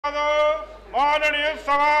माननीय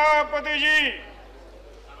सभापति जी।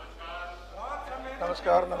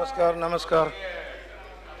 नमस्कार नमस्कार नमस्कार।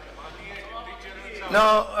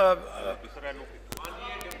 Now,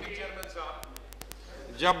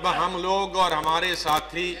 जब हम लोग और हमारे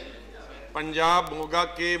साथी पंजाब मोगा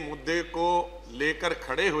के मुद्दे को लेकर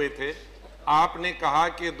खड़े हुए थे, आपने कहा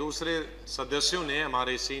कि दूसरे सदस्यों ने,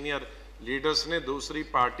 हमारे सीनियर लीडर्स ने दूसरी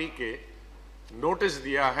पार्टी के नोटिस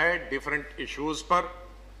दिया है डिफरेंट इश्यूज पर,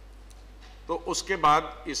 तो उसके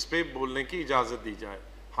बाद इस पे बोलने की इजाजत दी जाए।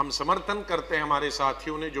 हम समर्थन करते हैं हमारे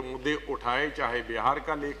साथियों ने जो मुद्दे उठाए, चाहे बिहार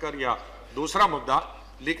का लेकर या दूसरा मुद्दा,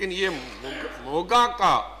 लेकिन ये मोगा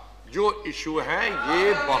का जो इशू है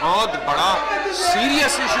ये बहुत बड़ा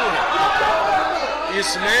सीरियस इशू है।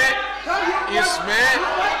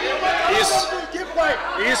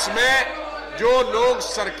 इसमें जो लोग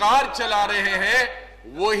सरकार चला रहे हैं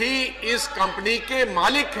वही इस कंपनी के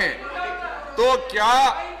मालिक हैं। तो क्या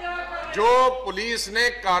जो पुलिस ने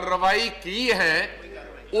कार्रवाई की है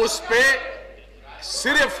उस पे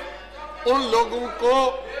सिर्फ उन लोगों को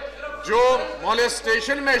जो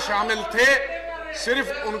मॉलेस्टेशन में शामिल थे सिर्फ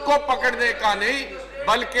उनको पकड़ने का नहीं,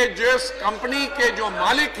 बल्कि जिस कंपनी के जो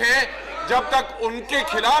मालिक हैं जब तक उनके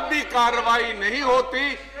खिलाफ भी कार्रवाई नहीं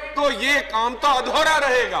होती तो ये काम तो अधूरा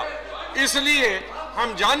रहेगा। इसलिए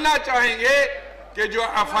हम जानना चाहेंगे कि जो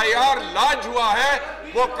एफआईआर लॉन्च हुआ है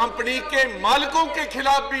वो कंपनी के मालिकों के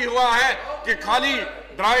खिलाफ भी हुआ है कि खाली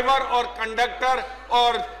ड्राइवर और कंडक्टर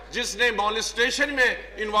और जिसने मॉलेस्टेशन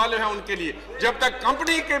में इन्वॉल्व है उनके लिए? जब तक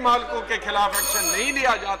कंपनी के मालिकों के खिलाफ एक्शन नहीं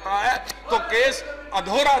लिया जाता है तो केस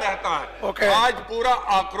अधूरा रहता है। आज पूरा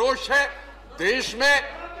आक्रोश है देश में,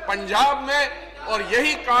 पंजाब में, और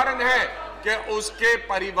यही कारण है कि उसके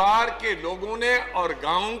परिवार के लोगों ने और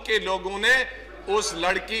गांव के लोगों ने उस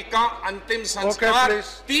लड़की का अंतिम संस्कार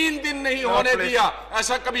 3 दिन नहीं होने दिया।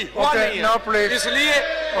 ऐसा कभी हुआ नहीं है। इसलिए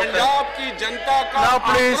पंजाब की जनता का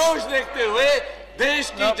आक्रोश देखते हुए, देश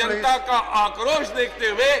की जनता का आक्रोश देखते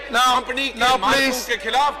हुए कंपनी के मालिकों के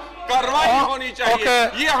खिलाफ कार्रवाई होनी चाहिए।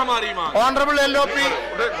 ये हमारी मांग। Honorable LOP,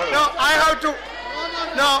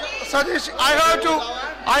 no, Satish,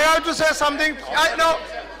 I have to say something.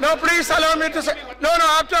 No, please allow me to say. No,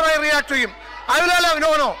 after I react to him, I will allow.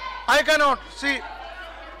 No, I cannot. See,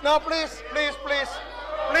 no, please, no,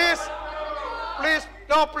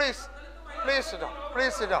 please sit down.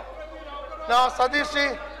 Please sit down. Now, Satish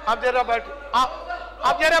ji, आप जरा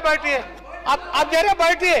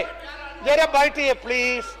बैठिए,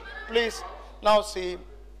 please. Now see,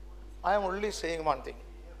 I am only saying one thing.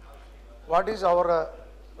 What is our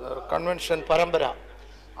convention parambara?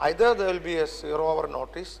 Either there will be a 0-hour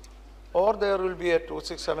notice or there will be a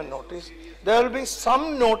 267 notice. There will be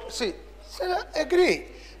some notice. See, agree.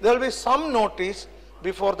 There will be some notice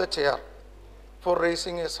before the chair for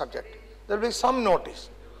raising a subject. There will be some notice.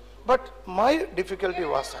 But my difficulty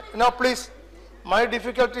was that. Now please, my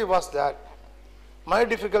difficulty was that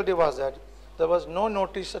there was no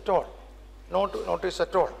notice at all. No notice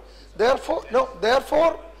at all.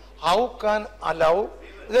 Therefore, how can allow?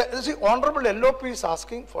 The Honorable LOP is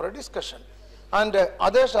asking for a discussion, and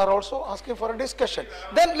others are also asking for a discussion.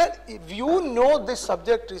 Then, if you know this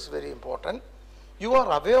subject is very important, you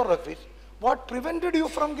are aware of it. What prevented you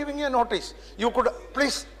from giving a notice? You could,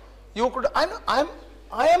 please, I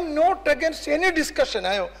am not against any discussion.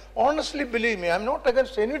 Honestly, believe me, I am not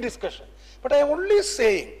against any discussion. But I am only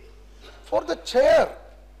saying, for the chair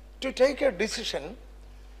to take a decision,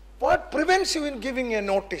 what prevents you in giving a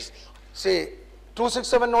notice? Say,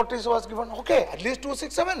 267 notice was given, okay, at least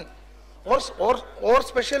 267, or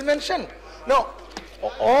special mention. No,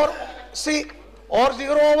 or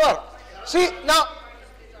 0-hour. See, now,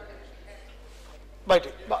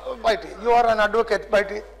 Baiti, you are an advocate,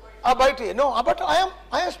 Baiti. No, but I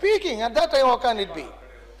am speaking, and that time how can it be?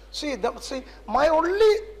 See, my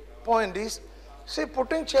only point is,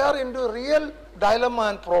 putting chair into real dilemma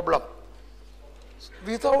and problem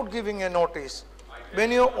without giving a notice.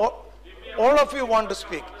 When all of you want to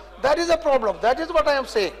speak, that is a problem. That is what I am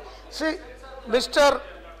saying. See, Mr.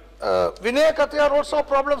 Vinay Katiyar also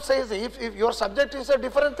problem says if your subject is a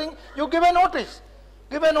different thing, you give a notice.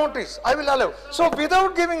 Give a notice. I will allow. So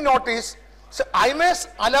without giving notice, so I may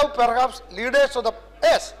allow perhaps leaders of the,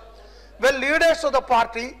 yes, when leaders of the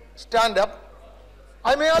party stand up,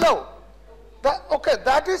 I may allow.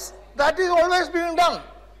 That is always being done.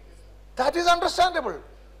 That is understandable.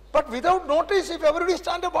 But without notice, if everybody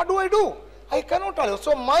stand up, what do I do? I cannot allow.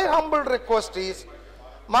 So my humble request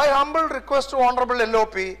to Honorable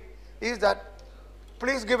LOP is that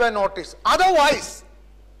please give a notice. Otherwise,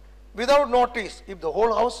 without notice, if the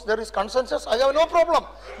whole house there is consensus, I have no problem.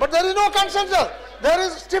 But there is no consensus. There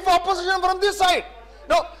is stiff opposition from this side.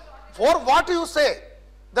 No, for what you say,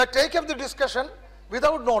 that take up the discussion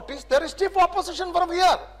without notice, there is stiff opposition from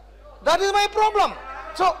here. That is my problem.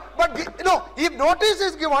 So, but you know, if notice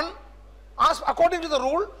is given, as according to the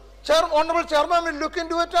rule, Honorable Chairman will look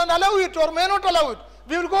into it and allow it or may not allow it.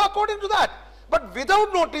 We will go according to that. But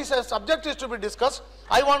without notice, a subject is to be discussed.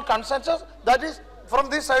 I want consensus. That is from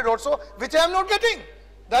this side also, which I am not getting.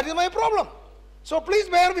 That is my problem. So please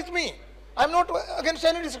bear with me. I am not against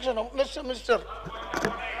any decision, Minister.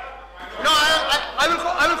 No,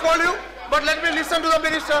 I will call you, but let me listen to the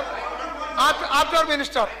Minister after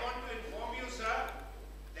Minister.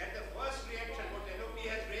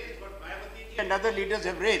 And other leaders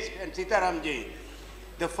have raised, and Sitaramji.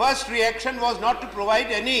 The first reaction was not to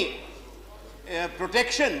provide any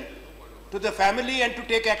protection to the family and to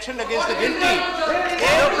take action against the guilty.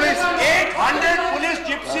 800 police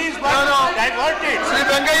gypsies were diverted. Sri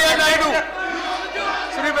Venkaiah Naidu.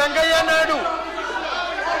 Sri Venkaiah Naidu.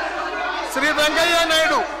 Sri Venkaiah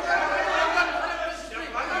Naidu.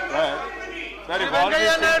 Sir, if all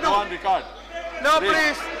this should go on record. No,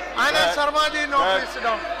 please. Anand Sharmaji, no, please sit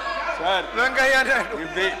down. Sir, Venkaiah Naidu.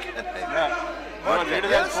 if they, our leader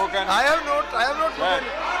has spoken. I have not spoken.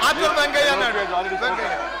 After Venkaiah Naidu.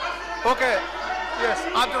 Okay. Yes,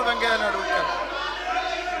 after Venkaiah Naidu.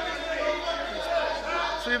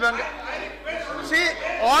 Sri Venkaiah. See,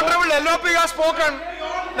 Honorable LOP has spoken.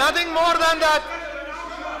 Nothing more than that.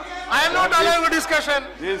 I am not allowing a discussion.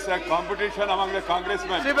 This is a competition among the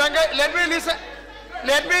congressmen. Sri Venkaiah, let me listen.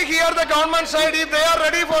 Let me hear the government side. If they are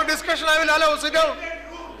ready for discussion, I will allow. Sit down.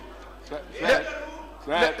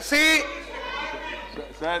 Sir,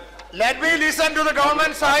 let me listen to the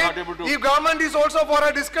government side. If government is also for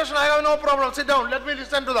a discussion, I have no problem. Sit down. Let me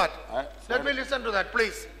listen to that. Let me listen to that,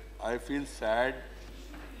 please. I feel sad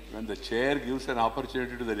when the chair gives an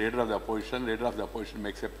opportunity to the leader of the opposition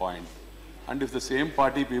makes a point. And if the same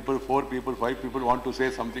party people, 4 people, 5 people want to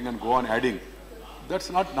say something and go on adding, that's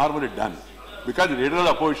not normally done. Because the leader of the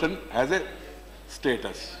opposition has a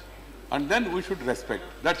status. And then we should respect.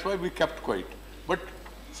 That's why we kept quiet. But,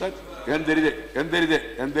 sir, when there is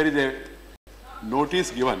a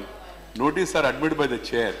notice given, notices are admitted by the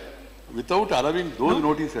chair without allowing those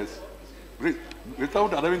notices. And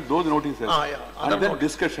then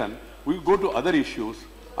discussion, we go to other issues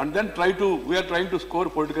and then we are trying to score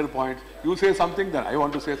political points. You say something, then I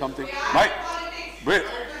want to say something.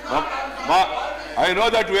 I know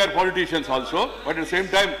that we are politicians also, but at the same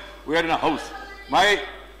time, we are in a house.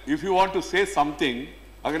 If you want to say something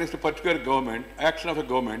against a particular government, action of a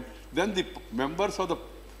government, then the members of the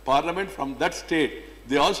parliament from that state,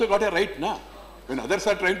 they also got a right now. When others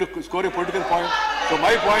are trying to score a political point. So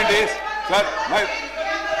my point is, sir,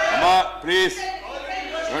 please.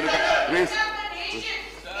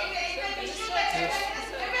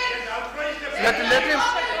 Let him.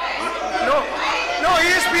 No, he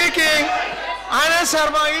is speaking. Anand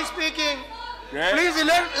Sharma, he is speaking. Yes. Please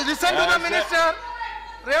listen to the minister.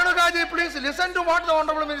 Renukaji, please listen to what the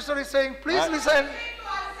Honorable Minister is saying. Please listen.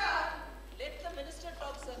 Let the minister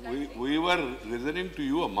talk, sir. We were listening to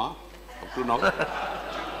you, Amma, up to now.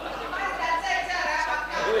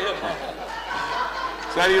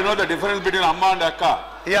 Sir, you know the difference between Amma and Akka?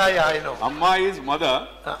 Yeah, I know. Amma is mother,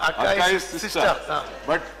 Akka is sister.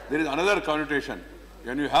 But there is another connotation.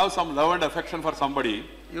 When you have some love and affection for somebody,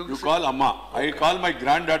 you call Amma. I call my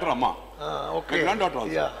granddaughter Amma. Okay. My granddaughter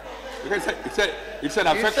also. Yeah. Because it's an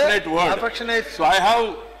affectionate word. Affectionate. So I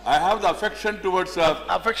have the affection towards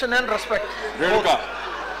affection and respect. Renuka.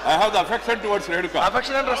 I have the affection towards Renuka.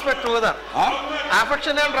 Affection and respect together. Huh?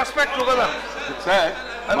 Affection and respect together. Sir,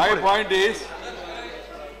 my point is,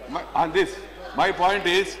 my point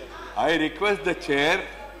is, I request the chair,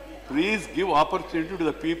 please give opportunity to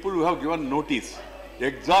the people who have given notice.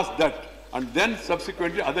 Exhaust that. And then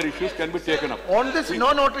subsequently other issues can be taken up. On this,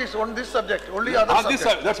 no notice on this subject, only other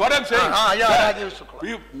subject. That's what I'm saying.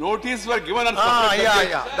 Notice were given on separate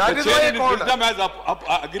subjects. That is why I called. The chair has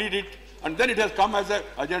agreed it, and then it has come as an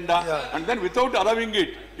agenda. And then without allowing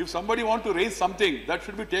it, if somebody want to raise something, that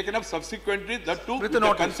should be taken up subsequently, that too with the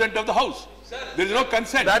consent of the House. There is no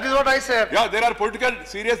consent. That is what I said. Yeah, there are political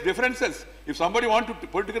serious differences. If somebody want to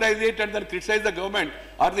politicalize it and then criticize the government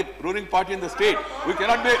or the ruling party in the state, we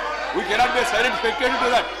cannot be a silent spectator to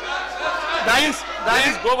that. Please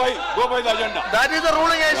go by the agenda. That is the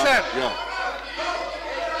ruling I said. Yeah.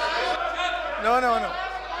 No.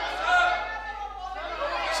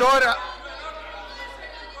 So,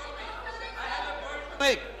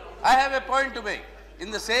 I have a point to make. In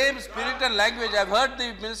the same spirit and language, I have heard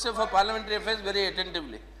the Minister for Parliamentary Affairs very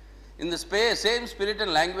attentively. In the same spirit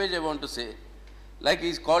and language, I want to say, like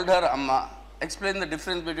he's called her Amma, explain the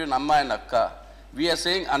difference between Amma and Akka. We are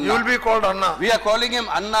saying Anna. You will be called Anna. We are calling him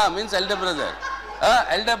Anna, means elder brother.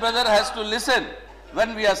 Elder brother has to listen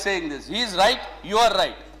when we are saying this. He is right, you are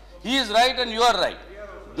right. He is right and you are right.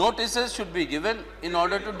 Notices should be given in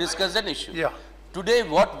order to discuss an issue. Yeah. Today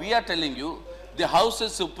what we are telling you, the House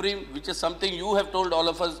is supreme, which is something you have told all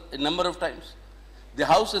of us a number of times. The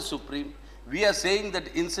House is supreme. We are saying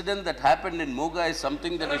that incident that happened in Moga is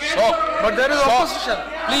something that is shock. But there is opposition.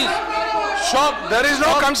 Please, shock. There is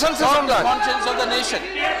no consensus on the that. conscience of the nation.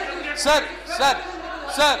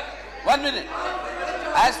 Sir, 1 minute.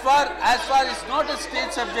 As far it's not a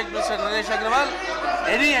state subject, Mr. Naresh Agrawal,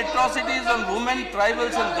 any atrocities on women,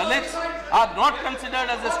 tribals and Dalits are not considered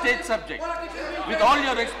as a state subject. With all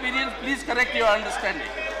your experience, please correct your understanding.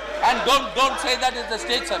 And don't say that it's a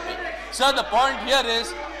state subject. Sir, the point here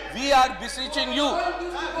is, we are beseeching you.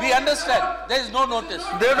 We understand. There is no notice.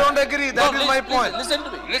 They don't agree. That is my point. Listen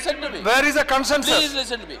to me. Listen to me. Where is the consensus? Please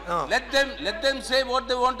listen to me. Let them say what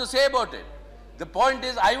they want to say about it. The point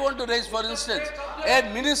is, I want to raise, for instance, a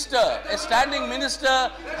minister, a standing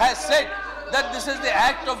minister has said that this is the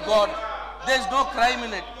act of God. There is no crime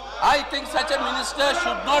in it. I think such a minister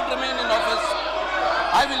should not remain in office.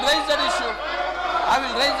 I will raise that issue. I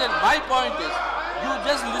will raise it. My point is, you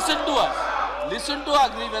just listen to us. Listen to our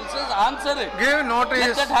grievances, answer it. Give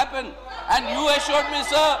notice. Let that happen. And you assured me,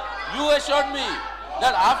 sir, you assured me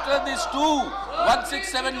that after these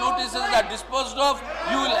 167 notices are disposed of,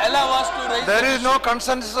 you will allow us to raise There is issue. no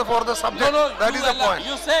consensus for the subject. No, that is the point.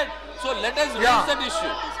 You said, so let us raise that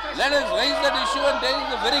issue. Let us raise that issue, and there is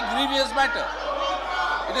a very grievous matter.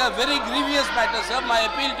 It is a very grievous matter, sir. My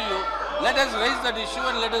appeal to you, let us raise that issue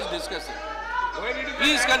and let us discuss it.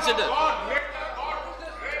 Please consider.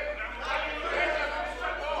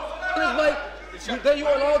 His mic. Then you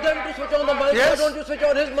allow them to switch on the mic. Yes. Why don't you switch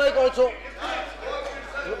on his mic also?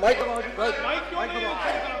 Mic.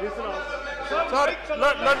 Sir,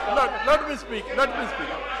 let me speak. Let me speak.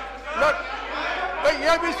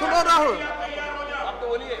 ये भी सुनो ना हो।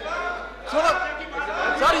 सुनो।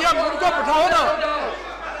 Sir ये उनको बिठाओ ना।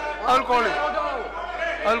 I'll call him.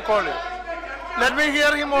 I'll call him. Let me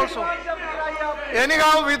hear him also.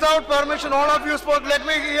 Anyhow, without permission, all of you spoke. Let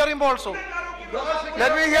me hear him also.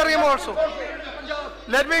 Let me hear him also.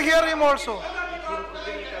 Let me hear him also.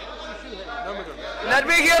 Let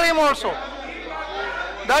me hear him also.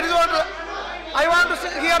 That is what I want to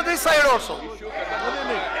hear this side also.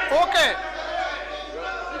 Okay.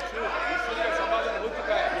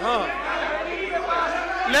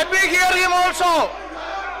 Let me hear him also.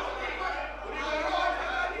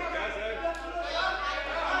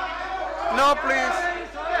 No, please.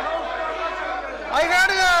 I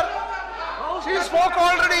heard her. She spoke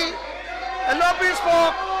already. LOP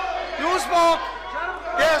spoke. You spoke.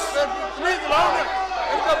 Yes. Please allow me.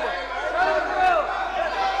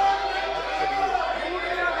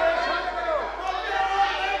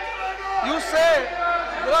 You say.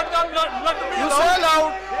 Let me You say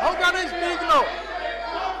loud. How can I speak now?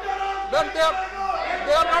 Then they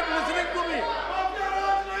are not listening to me.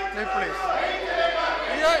 No, please.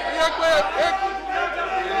 ये कोई एक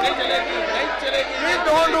Please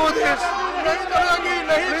don't do this. नहीं चलेगी,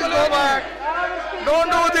 नहीं Please चलेगी। go back. Don't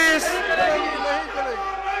do this. नहीं चलेगी।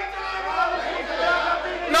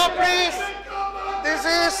 No, please. This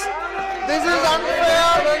is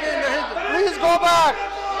unfair. Please go back.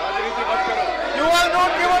 You are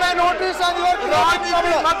not given a notice and you are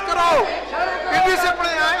राजनीति मत करो।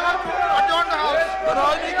 indiscipline. I want to adjourn the house.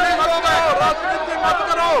 राजनीति मत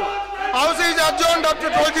करो। House is adjourned up to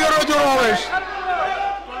 20 hours.